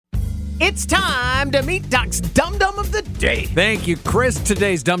It's time to meet Doc's Dum Dum of the Day. Thank you, Chris.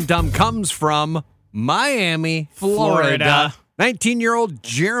 Today's Dum Dum comes from Miami, Florida. 19-year-old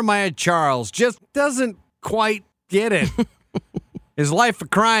Jeremiah Charles just doesn't quite get it. His life of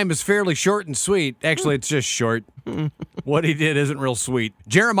crime is fairly short and sweet. Actually, it's just short. What he did isn't real sweet.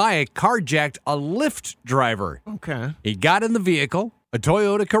 Jeremiah carjacked a Lyft driver. Okay. He got in the vehicle, a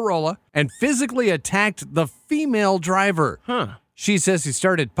Toyota Corolla, and physically attacked the female driver. Huh. She says he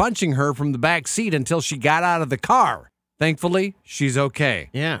started punching her from the back seat until she got out of the car. Thankfully, she's okay.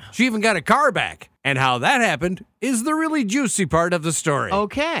 Yeah. She even got a car back. And how that happened is the really juicy part of the story.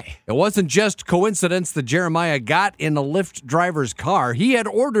 Okay. It wasn't just coincidence that Jeremiah got in a Lyft driver's car. He had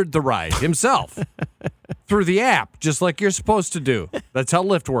ordered the ride himself through the app, just like you're supposed to do. That's how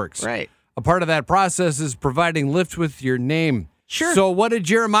Lyft works. Right. A part of that process is providing Lyft with your name. Sure. So what did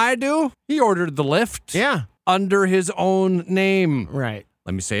Jeremiah do? He ordered the Lyft. Yeah. Under his own name. Right.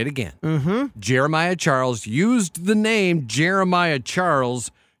 Let me say it again. Mm-hmm. Jeremiah Charles used the name Jeremiah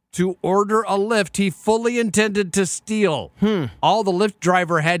Charles to order a Lyft he fully intended to steal. All the Lyft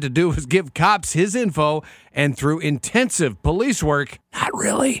driver had to do was give cops his info, and through intensive police work, not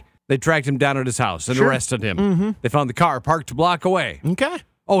really, they tracked him down at his house and arrested him. Mm-hmm. They found the car parked a block away. Okay.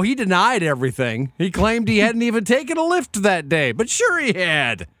 Oh, he denied everything. He claimed he hadn't even taken a Lyft that day, but sure he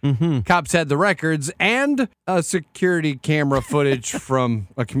had. Mm-hmm. Cops had the records and a security camera footage from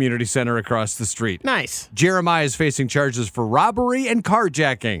a community center across the street. Nice. Jeremiah is facing charges for robbery and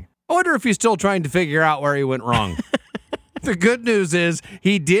carjacking. I wonder if he's still trying to figure out where he went wrong. The good news is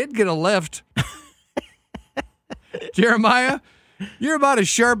he did get a Lyft. Jeremiah, you're about as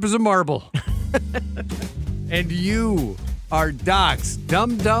sharp as a marble. And you are Doc's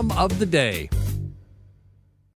Dum Dum of the Day.